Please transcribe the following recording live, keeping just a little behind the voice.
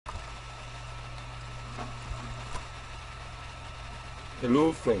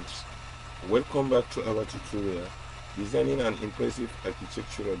Hello friends, welcome back to our tutorial designing an impressive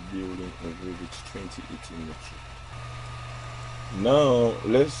architectural building in Revit 2018 metric. Now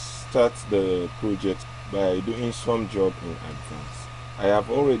let's start the project by doing some job in advance. I have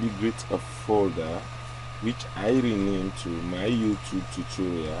already created a folder which I renamed to my YouTube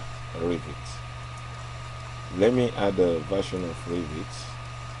tutorial Revit. Let me add a version of Revit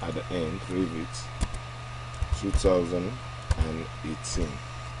at the end, Revit 2018.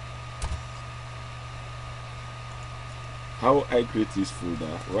 How I create this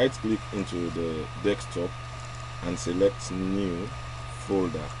folder: right click into the desktop and select new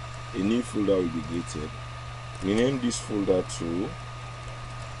folder. A new folder will be created. Rename this folder to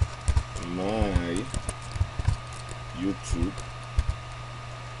my YouTube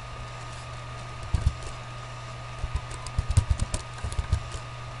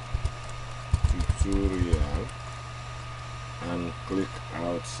tutorial and click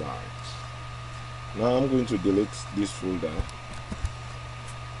outside. Now I'm going to delete this folder.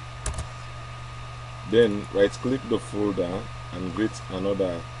 Then right click the folder and create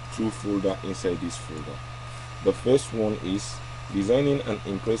another two folders inside this folder. The first one is designing an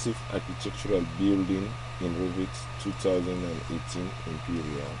impressive architectural building in Revit 2018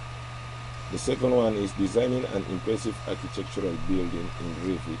 Imperial. The second one is designing an impressive architectural building in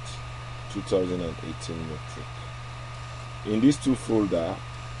Revit 2018 metric. In these two folders,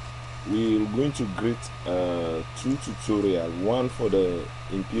 we're going to create two tutorials, one for the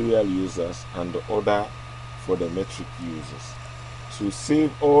Imperial users and the other for the metric users. So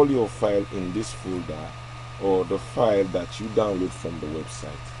save all your file in this folder or the file that you download from the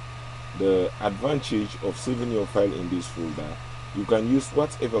website. The advantage of saving your file in this folder, you can use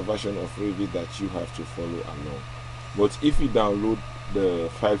whatever version of Revit that you have to follow along. But if you download the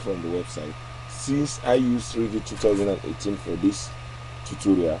file from the website, since I use Revit 2018 for this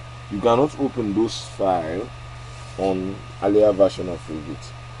tutorial, you cannot open those files on earlier version of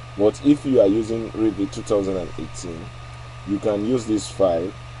Revit. But if you are using Revit 2018, you can use this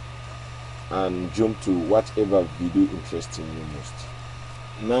file and jump to whatever video interesting you most.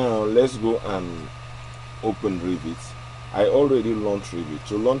 Now let's go and open Revit. I already launched Revit.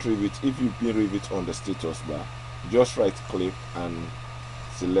 To launch Revit, if you pin Revit on the status bar, just right click and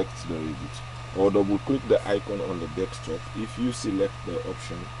select the Revit, or double click the icon on the desktop if you select the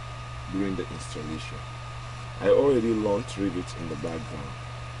option during the installation. I already launched Revit in the background.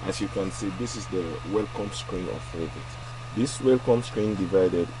 As you can see, this is the welcome screen of Revit. This welcome screen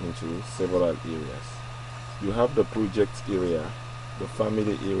divided into several areas. You have the project area, the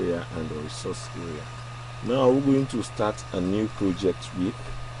family area, and the resource area. Now we're going to start a new project with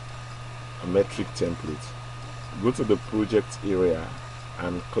a metric template. Go to the project area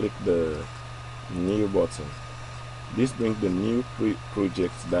and click the new button. This brings the new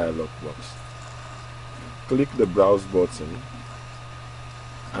project dialog box. Click the browse button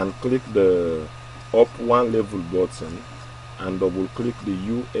and click the up one level button and double click the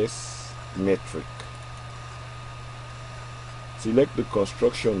US metric. Select the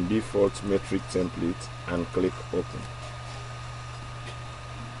construction default metric template and click open.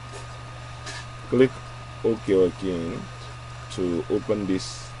 Click OK again to open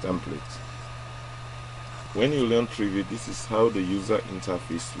this template. When you launch Revit, this is how the user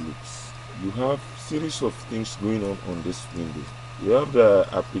interface looks. You have series of things going on this window. You have the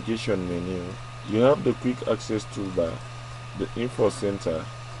application menu, you have the quick access toolbar, the info center,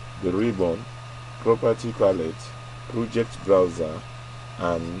 the ribbon, property palette, project browser,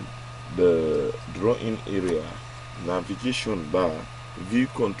 and the drawing area, navigation bar, view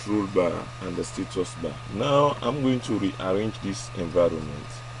control bar, and the status bar. Now I'm going to rearrange this environment.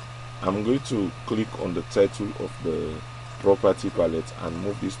 I'm going to click on the title of the property palette and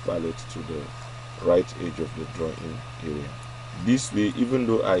move this palette to the right edge of the drawing area. This way, even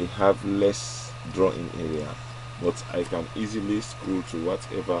though I have less drawing area, but I can easily scroll to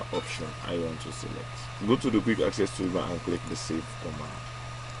whatever option I want to select. Go to the quick access toolbar and click the save command.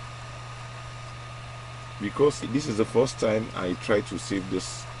 Because this is the first time I try to save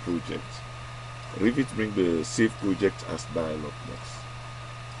this project, Revit brings the save project as dialog box.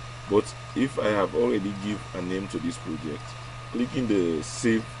 But if I have already given a name to this project, clicking the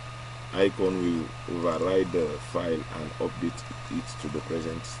save icon will override the file and update it to the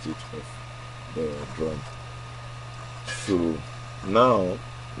present state of the drawing. So now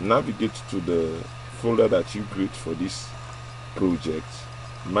navigate to the folder that you create for this project.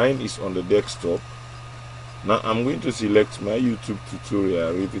 Mine is on the desktop. Now I'm going to select my YouTube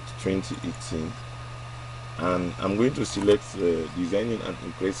tutorial Revit 2018 and I'm going to select designing an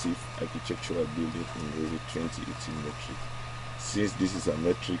impressive architectural building in Revit 2018 metric. since this is a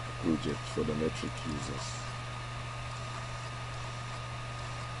metric project for the metric users.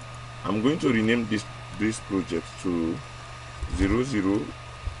 I'm going to rename this project to 00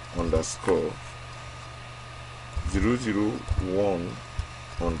 underscore 001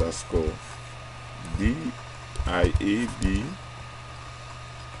 underscore DIAB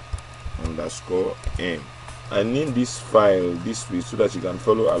underscore M. I name this file this way so that you can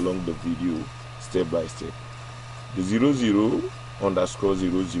follow along the video step by step. The 00 underscore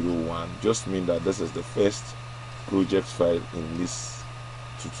 001 just means that this is the first project file in this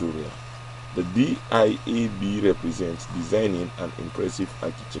tutorial. The DIAB represents designing an impressive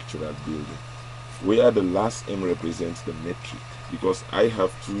architectural building, where the last M represents the metric, because I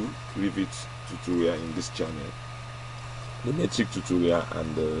have two Revit tutorial in this channel, the metric tutorial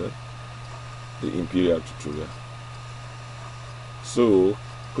and the imperial tutorial. So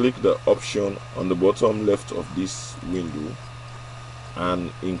click the option on the bottom left of this window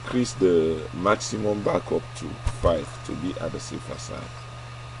and increase the maximum backup to 5 to be at the safer side.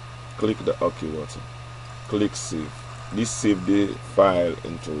 Click the OK button. Click save. This saved the file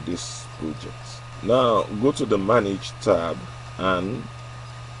into this project. Now go to the Manage tab and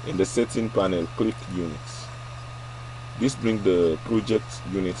in the setting panel click Units. This brings the project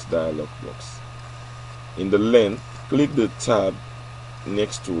units dialog box. In the length, click the tab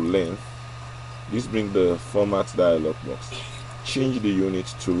next to length. This brings the format dialog box. Change the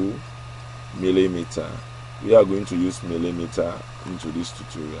unit to millimeter. We are going to use millimeter into this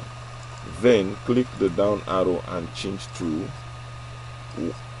tutorial. Then click the down arrow and change to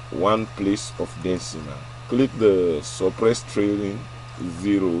 1 place of decimal. Click the suppress trailing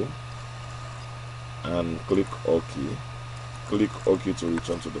 0 and click OK. Click OK to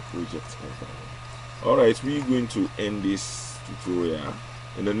return to the project environment. Alright, we're going to end this tutorial.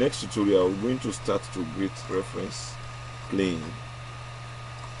 In the next tutorial, we're going to start to create reference plane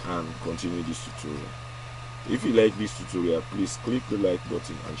and continue this tutorial. If you like this tutorial, please click the like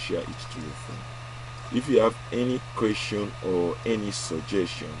button and share it to your friend. If you have any question or any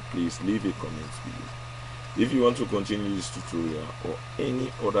suggestion, please leave a comment below. If you want to continue this tutorial or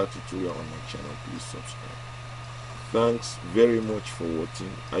any other tutorial on my channel, please subscribe. Thanks very much for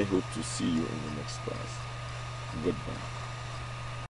watching. I hope to see you in the next class. Goodbye.